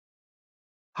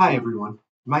Hi everyone,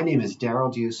 my name is Daryl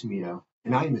Diosumito,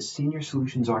 and I am a Senior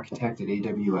Solutions Architect at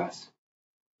AWS.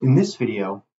 In this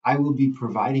video, I will be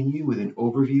providing you with an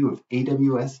overview of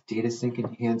AWS DataSync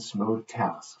Enhanced mode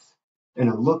tasks, and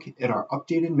a look at our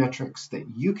updated metrics that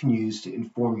you can use to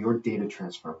inform your data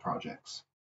transfer projects.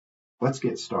 Let's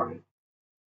get started.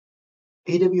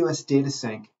 AWS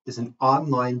DataSync is an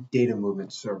online data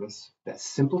movement service that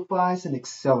simplifies and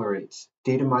accelerates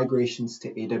data migrations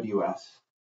to AWS,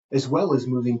 as well as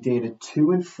moving data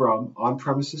to and from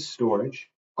on-premises storage,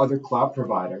 other cloud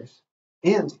providers,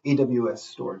 and AWS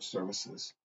storage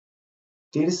services.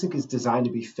 DataSync is designed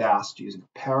to be fast using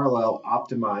a parallel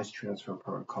optimized transfer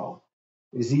protocol.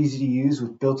 It is easy to use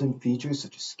with built-in features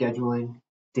such as scheduling,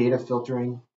 data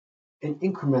filtering, and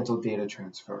incremental data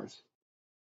transfers.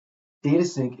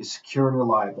 DataSync is secure and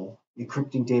reliable,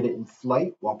 encrypting data in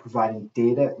flight while providing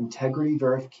data integrity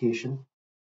verification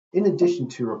in addition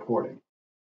to reporting.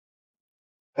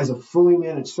 As a fully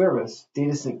managed service,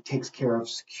 DataSync takes care of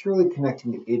securely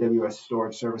connecting to AWS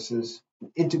storage services and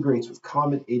integrates with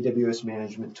common AWS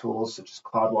management tools such as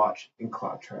CloudWatch and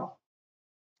CloudTrail.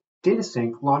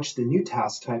 DataSync launched a new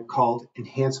task type called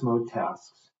Enhanced Mode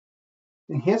Tasks.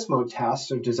 Enhanced Mode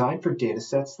tasks are designed for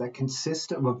datasets that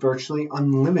consist of a virtually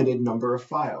unlimited number of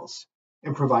files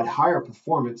and provide higher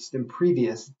performance than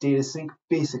previous DataSync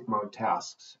Basic Mode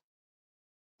tasks.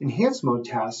 Enhanced Mode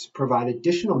tasks provide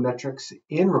additional metrics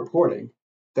and reporting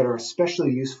that are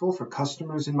especially useful for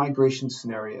customers in migration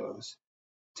scenarios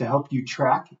to help you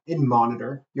track and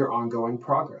monitor your ongoing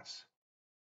progress.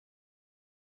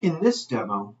 In this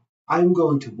demo, I'm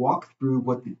going to walk through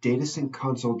what the DataSync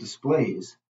console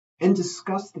displays and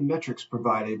discuss the metrics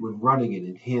provided when running an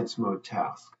Enhanced Mode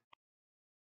task.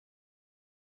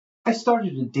 I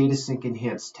started a DataSync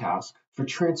Enhanced task for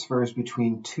transfers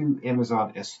between two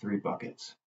Amazon S3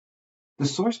 buckets. The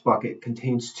source bucket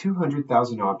contains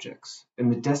 200,000 objects,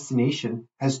 and the destination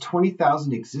has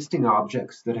 20,000 existing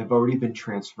objects that have already been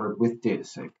transferred with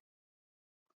DataSync.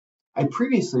 I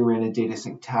previously ran a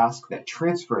DataSync task that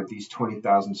transferred these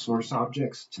 20,000 source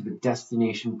objects to the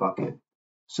destination bucket,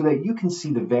 so that you can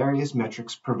see the various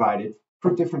metrics provided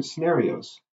for different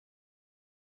scenarios.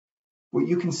 What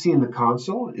you can see in the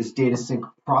console is DataSync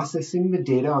processing the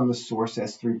data on the source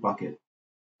S3 bucket,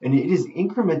 and it is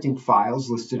incrementing files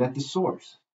listed at the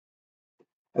source.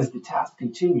 As the task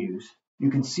continues, you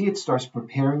can see it starts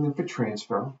preparing them for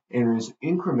transfer and is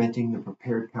incrementing the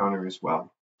prepared counter as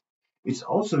well. It's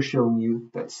also showing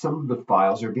you that some of the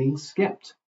files are being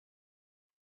skipped.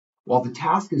 While the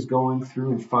task is going through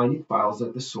and finding files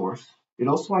at the source, it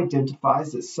also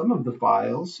identifies that some of the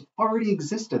files already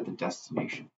exist at the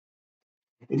destination.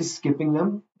 It is skipping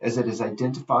them as it has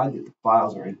identified that the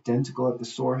files are identical at the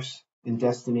source and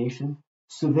destination,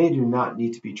 so they do not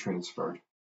need to be transferred.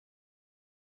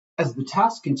 As the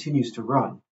task continues to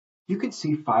run, you can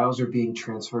see files are being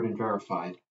transferred and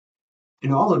verified,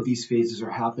 and all of these phases are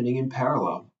happening in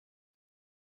parallel.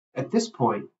 At this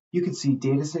point, you can see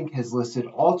DataSync has listed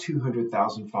all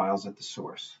 200,000 files at the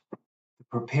source. The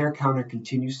prepare counter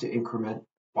continues to increment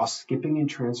while skipping and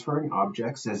transferring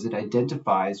objects as it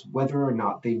identifies whether or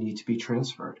not they need to be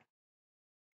transferred.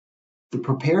 The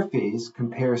prepare phase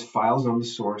compares files on the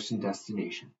source and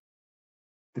destination.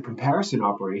 The comparison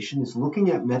operation is looking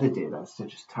at metadata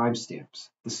such as timestamps,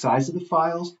 the size of the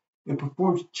files, and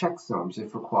performs checksums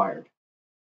if required.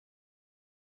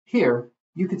 Here,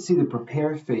 you can see the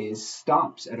prepare phase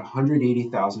stops at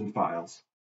 180,000 files.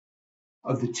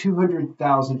 Of the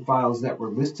 200,000 files that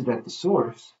were listed at the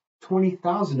source,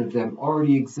 20,000 of them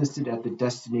already existed at the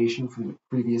destination from the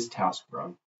previous task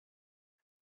run.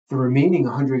 The remaining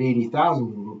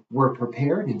 180,000 were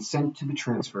prepared and sent to the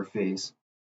transfer phase.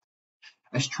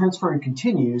 As transferring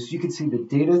continues, you can see the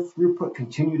data throughput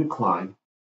continue to climb.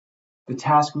 The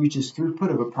task reaches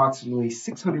throughput of approximately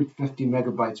 650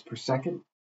 megabytes per second,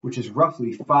 which is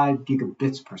roughly 5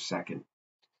 gigabits per second.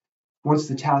 Once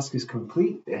the task is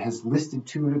complete, it has listed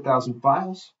 200,000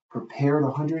 files, prepared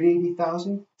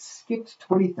 180,000, skipped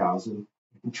 20,000,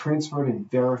 and transferred and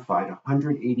verified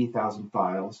 180,000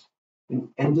 files, and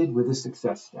ended with a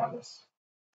success status.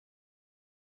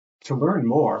 To learn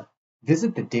more,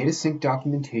 visit the DataSync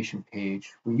documentation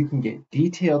page where you can get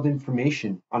detailed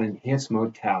information on Enhanced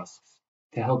Mode tasks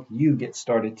to help you get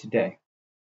started today.